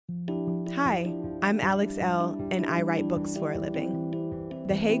Hi, I'm Alex L., and I write books for a living.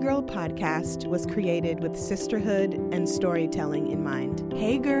 The Hey Girl podcast was created with sisterhood and storytelling in mind.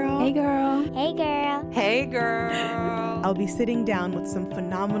 Hey girl. Hey girl. Hey girl. Hey girl. I'll be sitting down with some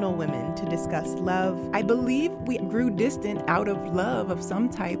phenomenal women to discuss love. I believe we grew distant out of love of some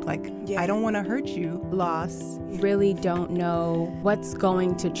type, I don't want to hurt you. Loss. Really don't know what's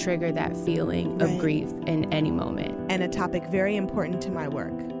going to trigger that feeling of grief in any moment. And a topic very important to my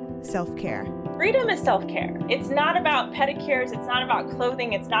work, self-care. Freedom is self-care. It's not about pedicures, it's not about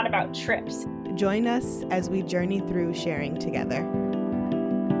clothing, it's not about trips. Join us as we journey through sharing together.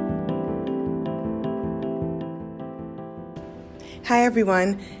 Hi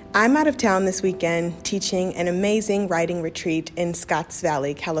everyone, I'm out of town this weekend teaching an amazing writing retreat in Scotts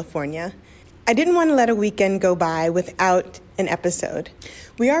Valley, California. I didn't want to let a weekend go by without an episode.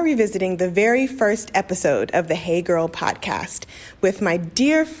 We are revisiting the very first episode of the Hey Girl podcast with my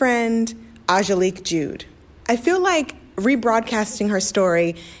dear friend, Ajolique Jude. I feel like rebroadcasting her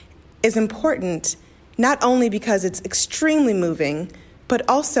story is important, not only because it's extremely moving, but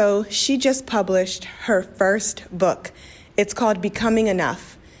also she just published her first book. It's called Becoming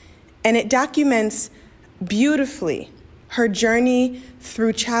Enough, and it documents beautifully her journey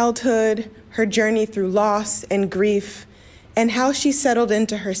through childhood, her journey through loss and grief, and how she settled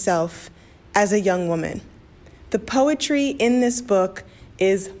into herself as a young woman. The poetry in this book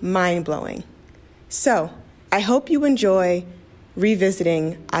is mind-blowing. So, I hope you enjoy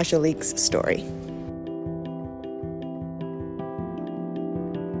revisiting Ajolique's story.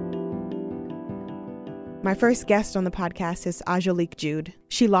 My first guest on the podcast is Ajolique Jude.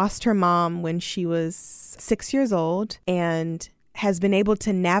 She lost her mom when she was 6 years old and has been able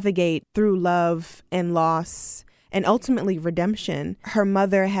to navigate through love and loss and ultimately redemption. Her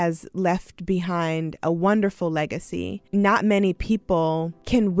mother has left behind a wonderful legacy. Not many people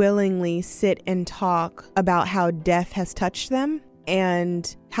can willingly sit and talk about how death has touched them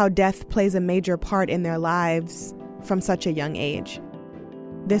and how death plays a major part in their lives from such a young age.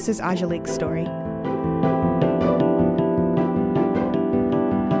 This is Ajolique's story.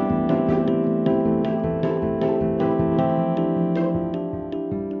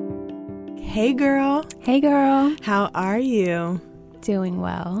 Hey girl. Hey girl. How are you? Doing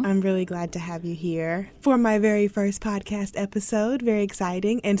well. I'm really glad to have you here for my very first podcast episode. Very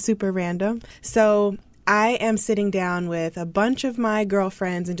exciting and super random. So I am sitting down with a bunch of my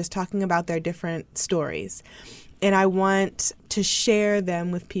girlfriends and just talking about their different stories. And I want to share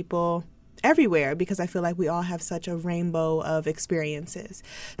them with people everywhere because I feel like we all have such a rainbow of experiences.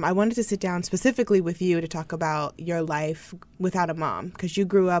 I wanted to sit down specifically with you to talk about your life without a mom because you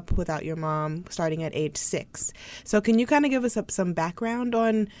grew up without your mom starting at age 6. So can you kind of give us some background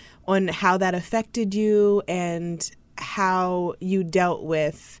on how that affected you and how you dealt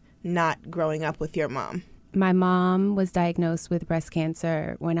with not growing up with your mom? My mom was diagnosed with breast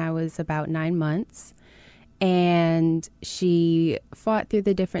cancer when I was about 9 months. And she fought through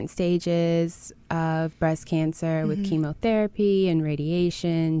the different stages of breast cancer with chemotherapy and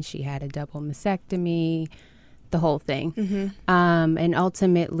radiation. She had a double mastectomy, the whole thing. And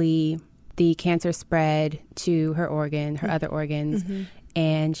ultimately, the cancer spread to her other organs,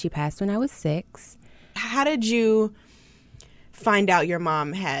 and she passed when I was 6. How did you find out your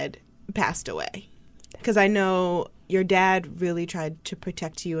mom had passed away? Because I know your dad really tried to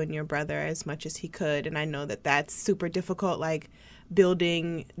protect you and your brother as much as he could. And I know that that's super difficult, like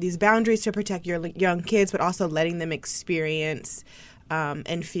building these boundaries to protect your young kids, but also letting them experience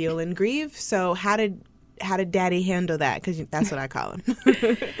and feel and grieve. So how did Daddy handle that? Because that's what I call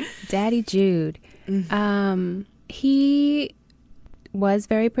him. Daddy Jude. He was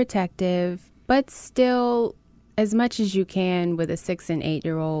very protective, but still as much as you can with a 6 and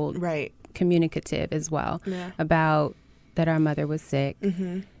 8-year-old. Right. Communicative as well about that our mother was sick,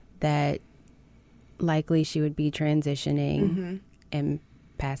 that likely she would be transitioning and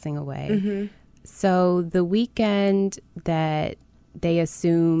passing away. So the weekend that they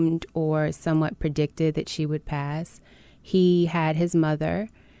assumed or somewhat predicted that she would pass, he had his mother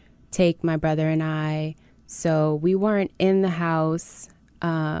take my brother and I. So we weren't in the house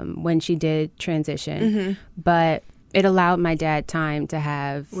when she did transition, but it allowed my dad time to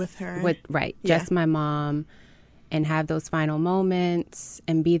have with her, just my mom, and have those final moments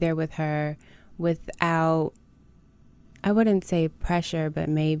and be there with her without, I wouldn't say pressure, but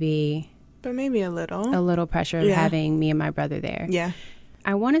maybe a little pressure of having me and my brother there. Yeah.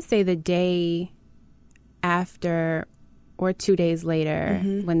 I want to say the day after or 2 days later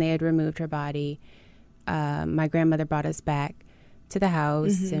when they had removed her body, my grandmother brought us back to the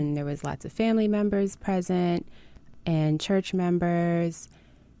house and there was lots of family members present and church members,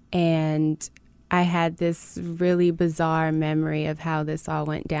 And I had this really bizarre memory of how this all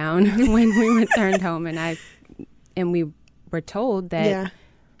went down when we returned home, and we were told that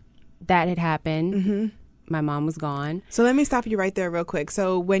that had happened. Mm-hmm. My mom was gone. So let me stop you right there real quick.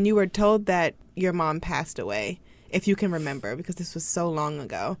 So when you were told that your mom passed away, if you can remember, because this was so long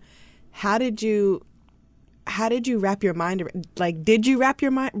ago, how did you wrap your mind, like, did you wrap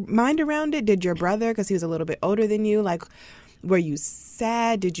your mind around it? Did your brother, because he was a little bit older than you, like, were you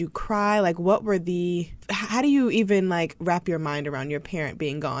sad? Did you cry? Like, how do you even, like, wrap your mind around your parent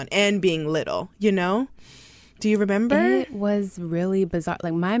being gone and being little, you know? Do you remember? It was really bizarre.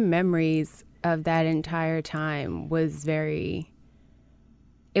 Like, my memories of that entire time was it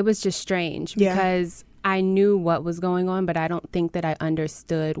was just strange because I knew what was going on, but I don't think that I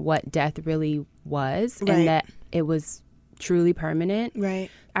understood what death really was and that it was truly permanent. Right.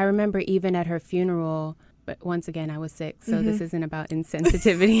 I remember even at her funeral, but once again, I was sick, so this isn't about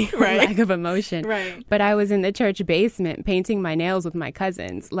insensitivity or lack of emotion. Right. But I was in the church basement painting my nails with my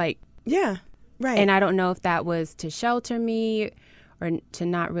cousins. Like, yeah, right. And I don't know if that was to shelter me or to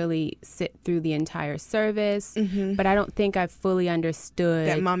not really sit through the entire service. Mm-hmm. But I don't think I fully understood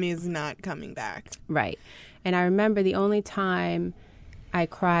that mommy is not coming back. Right. And I remember the only time I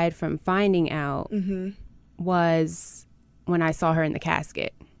cried from finding out was when I saw her in the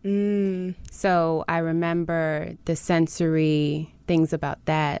casket. Mm. So I remember the sensory things about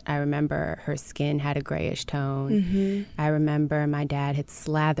that. I remember her skin had a grayish tone. Mm-hmm. I remember my dad had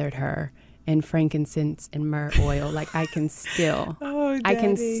slathered her in frankincense and myrrh oil. Like, I can still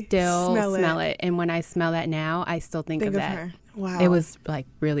smell it. And when I smell that now, I still think of that. Her. Wow. It was like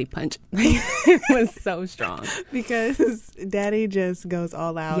really pungent. It was so strong. Because Daddy just goes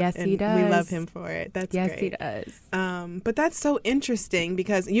all out. Yes, and he does. We love him for it. That's great. Yes, he does. But that's so interesting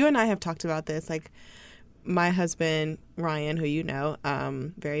because you and I have talked about this. Like, my husband, Ryan, who you know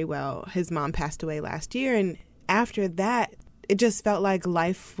very well, his mom passed away last year. And after that, it just felt like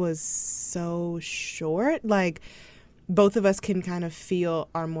life was so short. Like, both of us can kind of feel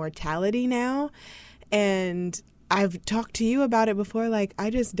our mortality now. And I've talked to you about it before. Like,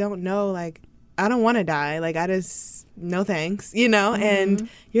 I just don't know. Like, I don't want to die. Like, no thanks, you know? Mm-hmm. And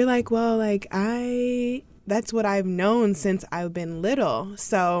you're like, well, like, that's what I've known since I've been little.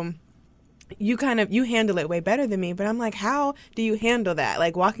 So you handle it way better than me. But I'm like, how do you handle that?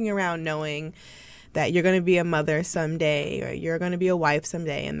 Like, walking around knowing that you're going to be a mother someday or you're going to be a wife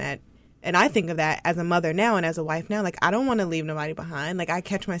someday, and I think of that as a mother now and as a wife now. Like, I don't want to leave nobody behind. Like, I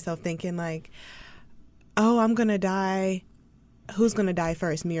catch myself thinking, like, oh, I'm going to die. Who's going to die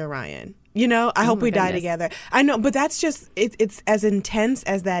first, me or Ryan? You know, I hope we die together. I know, but that's just, it's as intense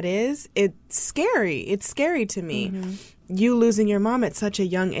as that is. It's scary. It's scary to me. Mm-hmm. You losing your mom at such a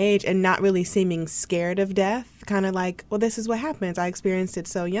young age and not really seeming scared of death. Kind of like, well, this is what happens. I experienced it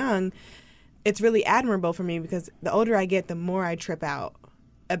so young. It's really admirable for me because the older I get, the more I trip out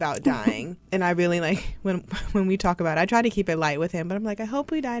about dying. And I really, like, when we talk about it, I try to keep it light with him, but I'm like, I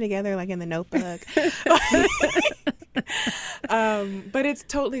hope we die together, like in The Notebook. But it's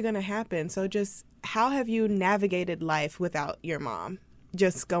totally going to happen. So just how have you navigated life without your mom?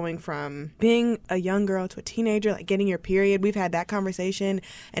 Just going from being a young girl to a teenager, like getting your period. We've had that conversation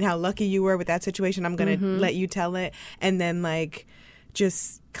and how lucky you were with that situation. I'm going to let you tell it. And then, like,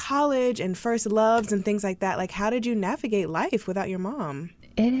 just college and first loves and things like that. Like, how did you navigate life without your mom?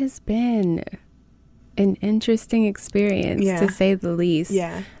 It has been an interesting experience, to say the least.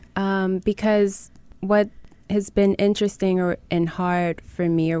 Yeah. Because what has been interesting and hard for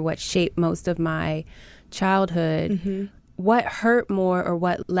me, or what shaped most of my childhood, what hurt more or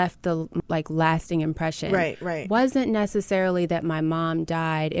what left the, like, lasting impression wasn't necessarily that my mom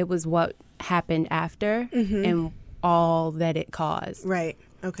died. It was what happened after and all that it caused. Right.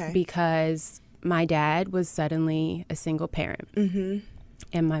 Okay. Because my dad was suddenly a single parent.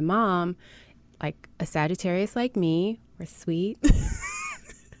 And my mom, like a Sagittarius like me, were sweet,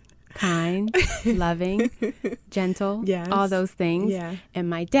 kind, loving, gentle, all those things. Yeah. And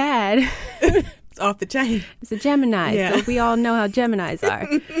my dad... It's off the chain. It's a Gemini, so we all know how Geminis are.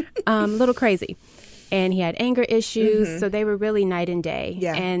 A little crazy. And he had anger issues, so they were really night and day.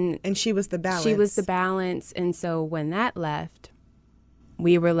 Yeah. And she was the balance. She was the balance. And so when that left,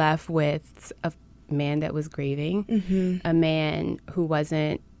 we were left with a man that was grieving, a man who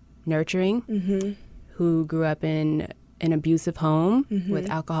wasn't nurturing, who grew up in an abusive home with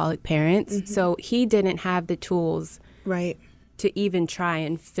alcoholic parents. So he didn't have the tools to even try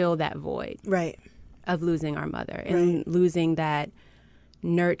and fill that void of losing our mother and losing that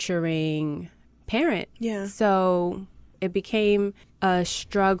nurturing parent. Yeah. So it became a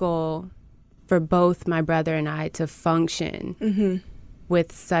struggle for both my brother and I to function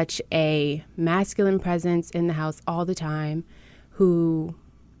with such a masculine presence in the house all the time, who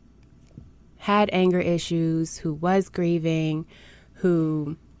had anger issues, who was grieving,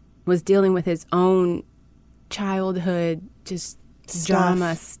 who was dealing with his own childhood, just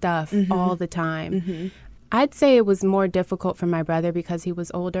drama stuff all the time. I'd say it was more difficult for my brother because he was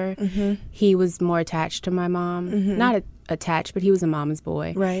older. He was more attached to my mom. Not attached, but he was a mama's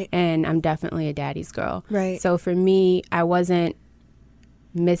boy. Right. And I'm definitely a daddy's girl. Right. So for me, I wasn't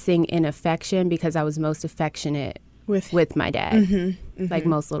missing in affection because I was most affectionate with my dad. Like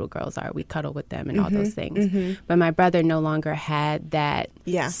most little girls are. We cuddle with them and all those things. But my brother no longer had that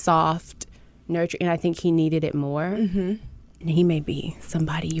soft nurture, and I think he needed it more. And he may be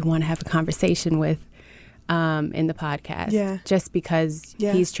somebody you want to have a conversation with in the podcast, just because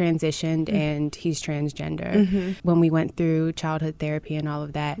he's transitioned and he's transgender. When we went through childhood therapy and all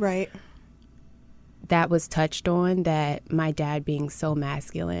of that, that was touched on, that my dad being so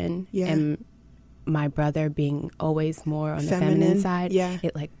masculine and my brother being always more on the feminine side,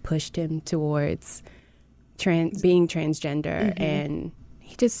 it like pushed him towards being transgender. And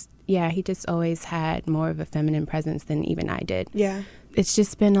he just always had more of a feminine presence than even I did. It's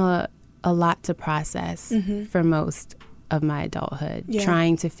just been a lot to process for most of my adulthood,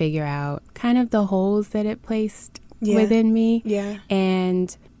 trying to figure out kind of the holes that it placed within me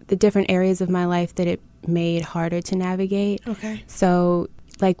and the different areas of my life that it made harder to navigate. So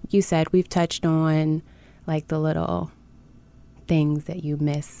like you said, we've touched on like the little things that you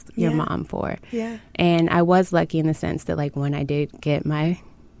miss your mom for. And I was lucky in the sense that like when I did get my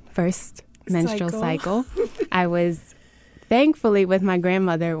first menstrual cycle I was thankfully with my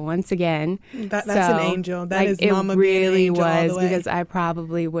grandmother once again. That's an angel. That is Mama it really being an angel all was, the way. because I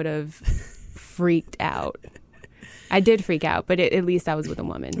probably would have freaked out. I did freak out, but at least I was with a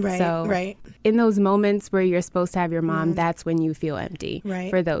woman. So in those moments where you're supposed to have your mom, that's when you feel empty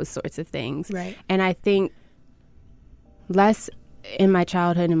for those sorts of things. And I think less in my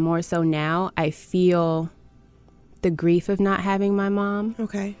childhood and more so now, I feel the grief of not having my mom.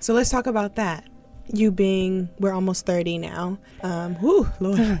 So let's talk about that. We're almost 30 now. Whew,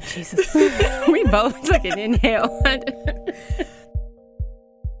 Lord. Oh, Jesus. We both took an inhale.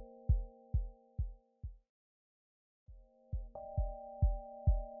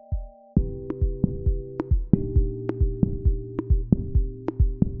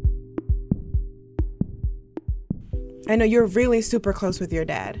 I know you're really super close with your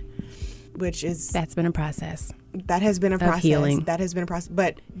dad, that's been a process. That has been a process. Of healing. That has been a process.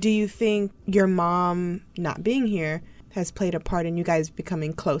 But do you think your mom not being here has played a part in you guys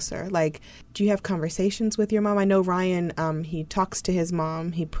becoming closer? Like, do you have conversations with your mom? I know Ryan, he talks to his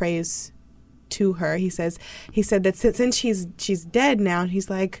mom. He prays to her. He said that since she's dead now, he's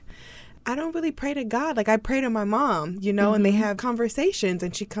like, I don't really pray to God. Like, I pray to my mom, and they have conversations,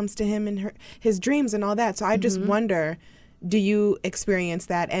 and she comes to him in his dreams and all that. So I just wonder, do you experience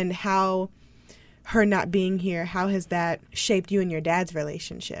that? And how her not being here, how has that shaped you and your dad's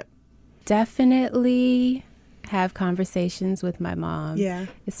relationship? Definitely have conversations with my mom.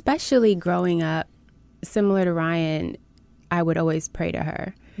 Especially growing up, similar to Ryan, I would always pray to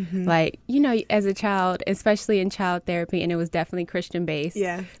her. Like, as a child, especially in child therapy, and it was definitely Christian based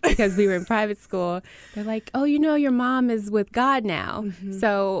because we were in private school. They're like, oh, your mom is with God now.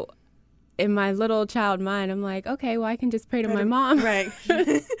 So in my little child mind, I'm like, okay, well, I can just pray to my mom.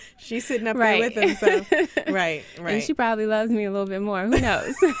 She's sitting up there with him. So And she probably loves me a little bit more. Who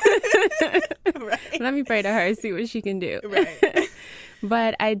knows? Let me pray to her, see what she can do.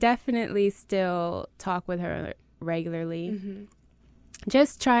 But I definitely still talk with her regularly.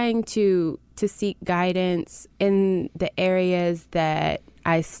 Just trying to seek guidance in the areas that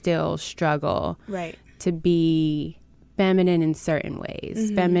I still struggle to be feminine in certain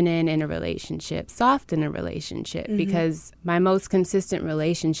ways, feminine in a relationship, soft in a relationship, because my most consistent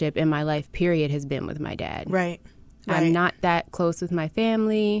relationship in my life, period, has been with my dad. I'm not that close with my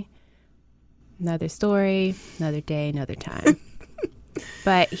family. Another story, another day, another time.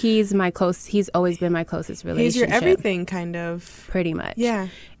 But he's always been my closest relationship. He's your everything, kind of. Pretty much.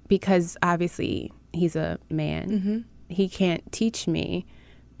 Because obviously he's a man. He can't teach me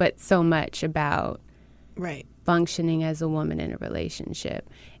but so much about functioning as a woman in a relationship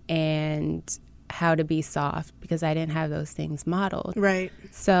and how to be soft, because I didn't have those things modeled.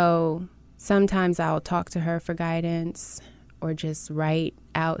 So sometimes I'll talk to her for guidance or just write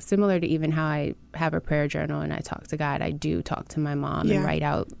out, similar to even how I have a prayer journal and I talk to God. I do talk to my mom and write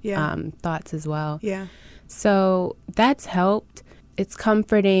out thoughts as well. So that's helped. It's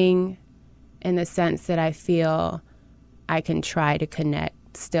comforting in the sense that I feel I can try to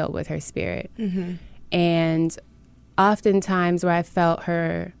connect still with her spirit. And oftentimes where I felt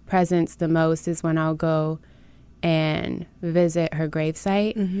her presence the most is when I'll go and visit her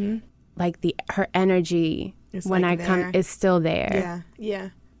gravesite. Mm-hmm. Like her energy it's when like I come is still there. Yeah, yeah.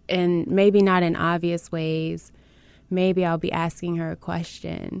 And maybe not in obvious ways. Maybe I'll be asking her a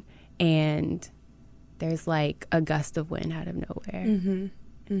question and there's like a gust of wind out of nowhere. Mm-hmm.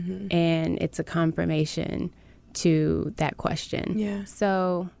 Mm-hmm. And it's a confirmation to that question. Yeah.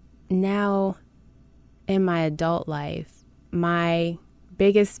 So now in my adult life, my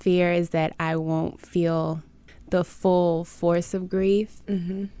biggest fear is that I won't feel the full force of grief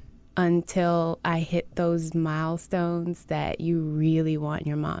until I hit those milestones that you really want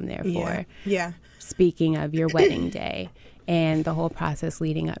your mom there for. Yeah. Speaking of your wedding day and the whole process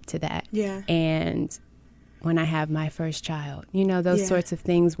leading up to that. Yeah. And when I have my first child, you know, those sorts of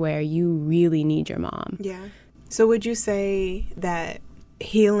things where you really need your mom. Yeah. So would you say that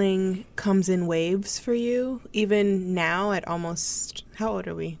healing comes in waves for you, even now at almost, how old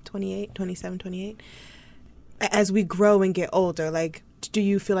are we? 28, 27, 28? As we grow and get older, like, do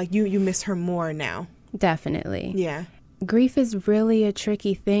you feel like you miss her more now? Definitely. Yeah. Grief is really a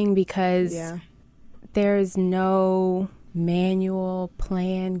tricky thing because there's no manual,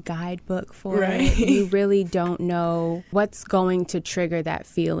 plan, guidebook for it. You really don't know what's going to trigger that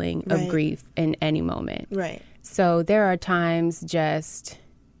feeling of grief in any moment. Right. So there are times just,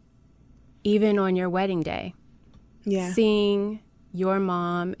 even on your wedding day, seeing your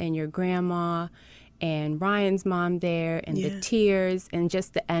mom and your grandma and Ryan's mom there and the tears and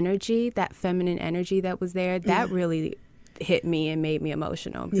just the energy, that feminine energy that was there, that really hit me and made me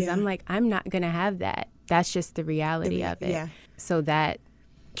emotional because I'm like, I'm not going to have that. That's just the reality of it. Yeah. So that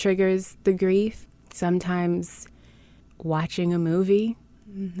triggers the grief. Sometimes watching a movie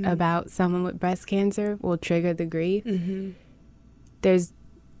about someone with breast cancer will trigger the grief. Mm-hmm. There's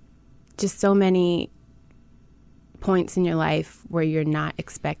just so many points in your life where you're not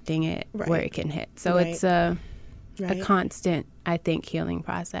expecting it, where it can hit. So it's a constant, I think, healing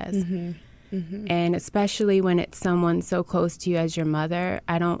process. Mm-hmm. Mm-hmm. And especially when it's someone so close to you as your mother,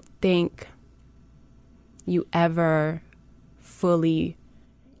 I don't think you ever fully,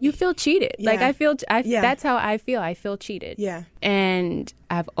 you feel cheated. Like that's how I feel. I feel cheated. Yeah. And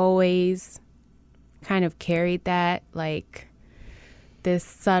I've always kind of carried that, like this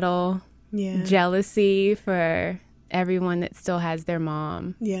subtle jealousy for everyone that still has their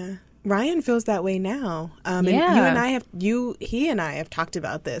mom. Yeah. Ryan feels that way now. And he and I have talked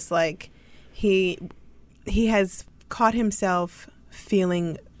about this. Like he has caught himself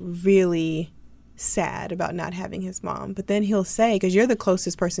feeling really sad about not having his mom. But then he'll say, because you're the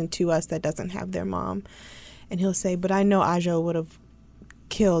closest person to us that doesn't have their mom, and he'll say, but I know Ajo would have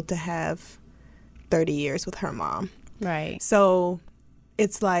killed to have 30 years with her mom. Right. So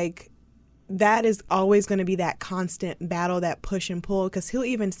it's like that is always going to be that constant battle, that push and pull, because he'll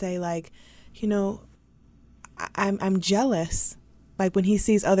even say, like, you know, I'm jealous, like when he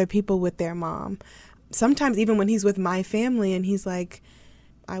sees other people with their mom. Sometimes even when he's with my family and he's like,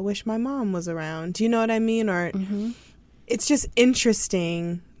 I wish my mom was around. Do you know what I mean? Or it's just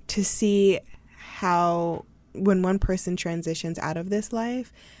interesting to see how when one person transitions out of this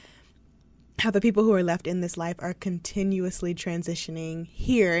life, how the people who are left in this life are continuously transitioning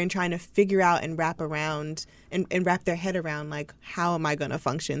here and trying to figure out and wrap around and wrap their head around, like, how am I going to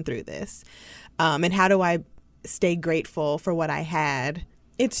function through this? And how do I stay grateful for what I had?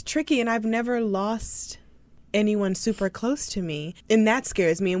 It's tricky, and I've never lost anyone super close to me, and that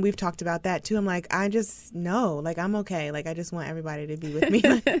scares me, and we've talked about that too. I'm like, I just know, like, I'm okay, like I just want everybody to be with me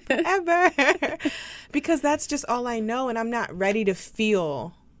like, forever because that's just all I know, and I'm not ready to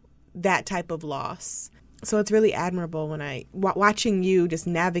feel that type of loss. So it's really admirable when I watching you just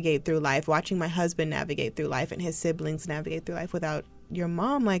navigate through life, watching my husband navigate through life and his siblings navigate through life without your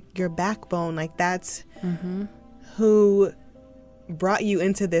mom, like your backbone, like that's who brought you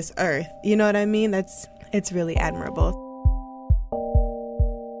into this earth. You know what I mean? It's really admirable.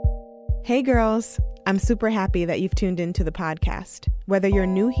 Hey girls, I'm super happy that you've tuned into the podcast. Whether you're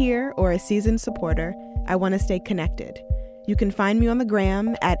new here or a seasoned supporter, I want to stay connected. You can find me on the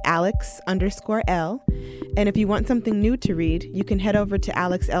gram at Alex_L. And if you want something new to read, you can head over to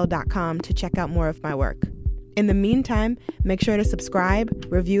alexl.com to check out more of my work. In the meantime, make sure to subscribe,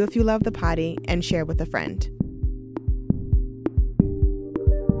 review if you love the potty, and share with a friend.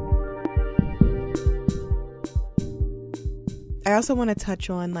 I also want to touch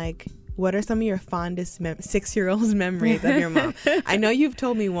on, like, what are some of your fondest 6-year-old's memories of your mom? I know you've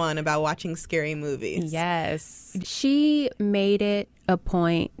told me one about watching scary movies. Yes. She made it a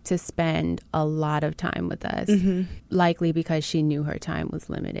point to spend a lot of time with us, likely because she knew her time was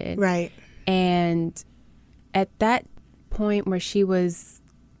limited. Right. And at that point where she was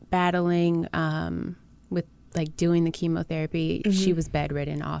battling with like doing the chemotherapy, she was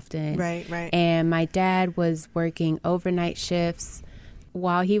bedridden often. Right. And my dad was working overnight shifts.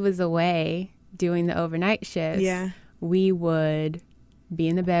 While he was away doing the overnight shifts, we would be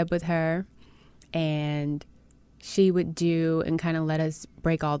in the bed with her, and she would do and kind of let us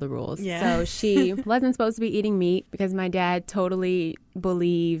break all the rules. So she wasn't supposed to be eating meat because my dad totally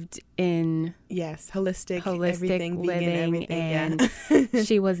believed in holistic everything, living, and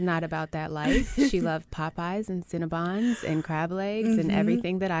she was not about that life. She loved Popeyes and Cinnabons and crab legs and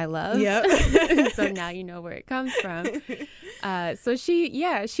everything that I love. So now you know where it comes from. So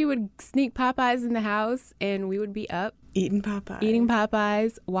she would sneak Popeyes in the house, and we would be up eating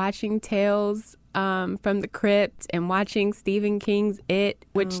Popeyes, watching Tales from the Crypt, and watching Stephen King's It,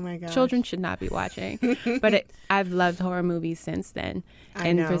 which children should not be watching. But I've loved horror movies since then.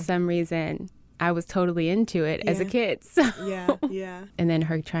 And for some reason, I was totally into it as a kid. So. And then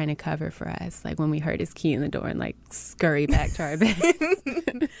her trying to cover for us, like when we heard his key in the door and like scurry back to our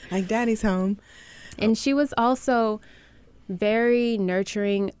bed. Like, Daddy's home. And she was also very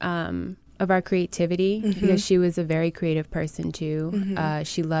nurturing of our creativity because she was a very creative person too.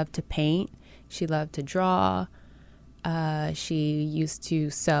 She loved to paint. She loved to draw. She used to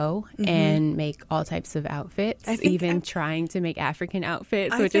sew and make all types of outfits, even trying to make African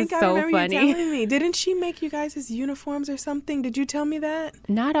outfits, which is so funny. You telling me. Didn't she make you guys' uniforms or something? Did you tell me that?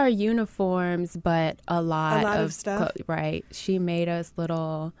 Not our uniforms, but a lot of stuff. Right. She made us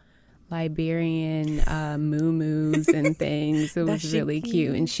little Liberian moo-moos and things. It was really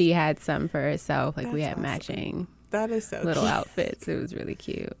cute. And she had some for herself. Like, we had matching little outfits. It was really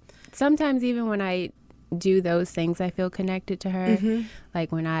cute. Sometimes even when I do those things, I feel connected to her.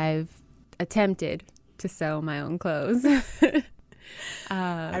 Like when I've attempted to sew my own clothes.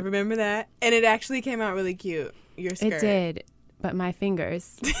 I remember that. And it actually came out really cute, your skirt. It did. But my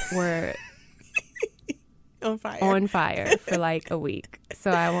fingers were on fire for like a week.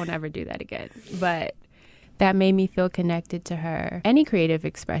 So I won't ever do that again. But that made me feel connected to her. Any creative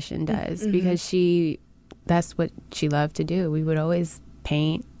expression does because that's what she loved to do. We would always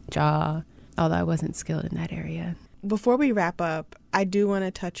paint, draw, although I wasn't skilled in that area. Before we wrap up, I do want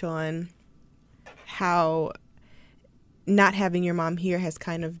to touch on how not having your mom here has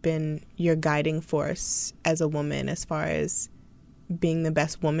kind of been your guiding force as a woman as far as being the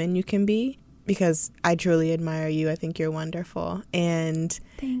best woman you can be, because I truly admire you. I think you're wonderful. And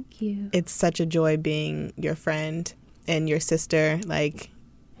thank you. It's such a joy being your friend and your sister. Like,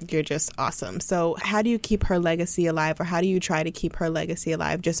 you're just awesome. So how do you keep her legacy alive, or how do you try to keep her legacy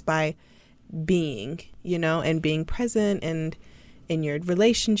alive? Just by being, and being present, and in your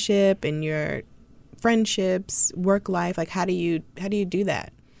relationship, in your friendships, work life. Like, how do you do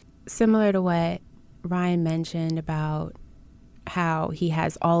that? Similar to what Ryan mentioned about how he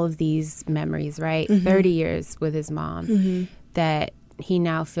has all of these memories, right? 30 years with his mom, that he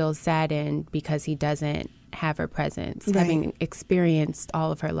now feels saddened because he doesn't have her presence, having experienced all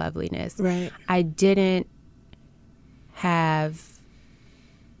of her loveliness. I didn't have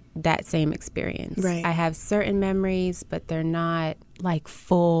that same experience. I have certain memories, but they're not like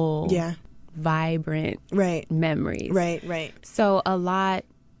full, vibrant memories. So a lot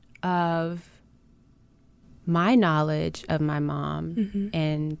of my knowledge of my mom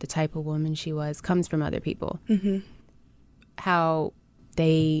and the type of woman she was comes from other people. How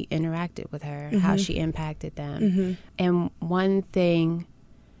they interacted with her, how she impacted them. And one thing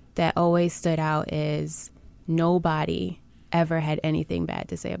that always stood out is nobody ever had anything bad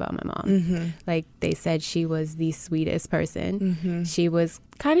to say about my mom. Like, they said she was the sweetest person. She was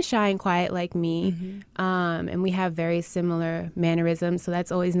kind of shy and quiet like me. And we have very similar mannerisms. So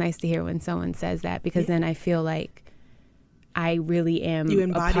that's always nice to hear when someone says that, because then I feel like I really am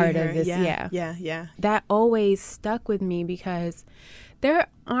a part of this. That always stuck with me, because there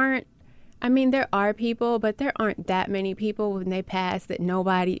are people, but there aren't that many people when they pass that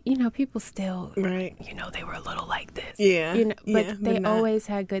nobody, people still, they were a little like this. But they always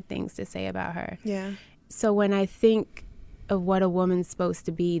had good things to say about her. So when I think of what a woman's supposed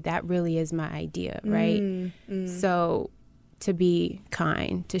to be, that really is my idea, right? So to be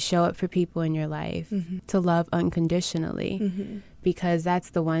kind, to show up for people in your life, to love unconditionally, because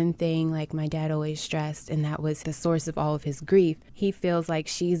that's the one thing, like, my dad always stressed, and that was the source of all of his grief. He feels like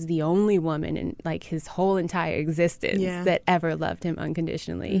she's the only woman in, like, his whole entire existence that ever loved him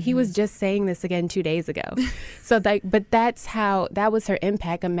unconditionally. He was just saying this again 2 days ago. So, but that was her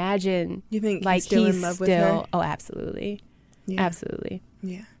impact. Imagine, you think, like, he's still in love with her? Oh, absolutely. Absolutely.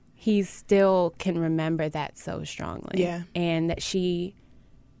 He still can remember that so strongly. And that she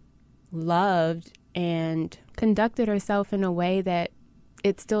loved and conducted herself in a way that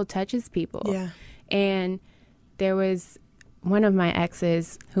it still touches people. Yeah. And there was one of my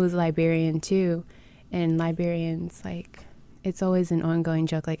exes who was Liberian too, and Liberians, like, it's always an ongoing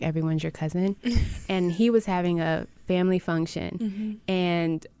joke, like everyone's your cousin. And he was having a family function,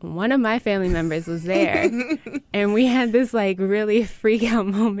 and one of my family members was there, and we had this like really freak out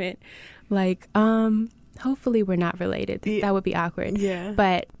moment, like, hopefully we're not related. That would be awkward. Yeah.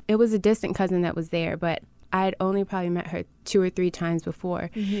 But it was a distant cousin that was there, but I'd only probably met her 2 or 3 times before.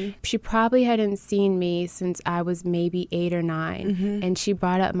 She probably hadn't seen me since I was maybe 8 or 9. And she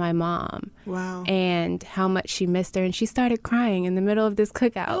brought up my mom. Wow. And how much she missed her. And she started crying in the middle of this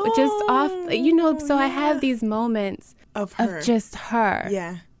cookout. Just off, you know, so I have these moments of her. Of just her.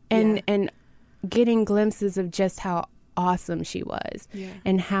 Yeah. And getting glimpses of just how awesome she was. Yeah.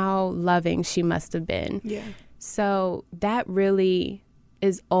 And how loving she must have been. Yeah. So that really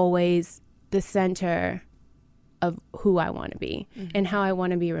is always the center of who I want to be and how I want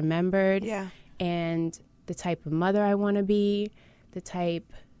to be remembered, and the type of mother I want to be, the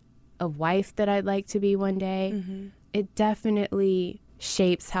type of wife that I'd like to be one day. It definitely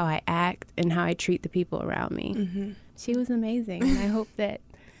shapes how I act and how I treat the people around me. She was amazing, and I hope that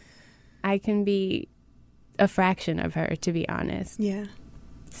I can be a fraction of her, to be honest. Yeah.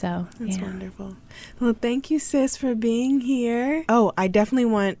 So, that's wonderful. Well, thank you, sis, for being here. Oh, I definitely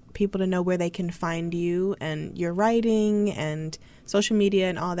want people to know where they can find you and your writing and social media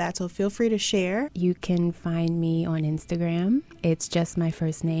and all that. So feel free to share. You can find me on Instagram. It's just my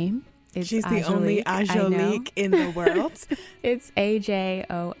first name. She's the only Ajolique in the world. It's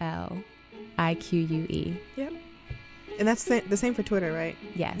AJOLIQUE. Yep. And that's the same for Twitter, right?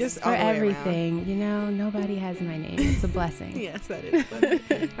 Yes. Just for everything. You know, nobody has my name. It's a blessing. Yes, that is funny.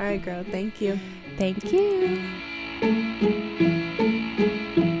 All right, girl. Thank you. Thank you.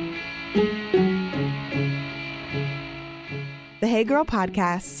 The Hey Girl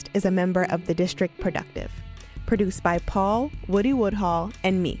podcast is a member of the District Productive. Produced by Paul, Woody Woodhall,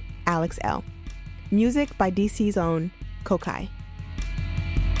 and me, Alex L. Music by DC's own Kokai.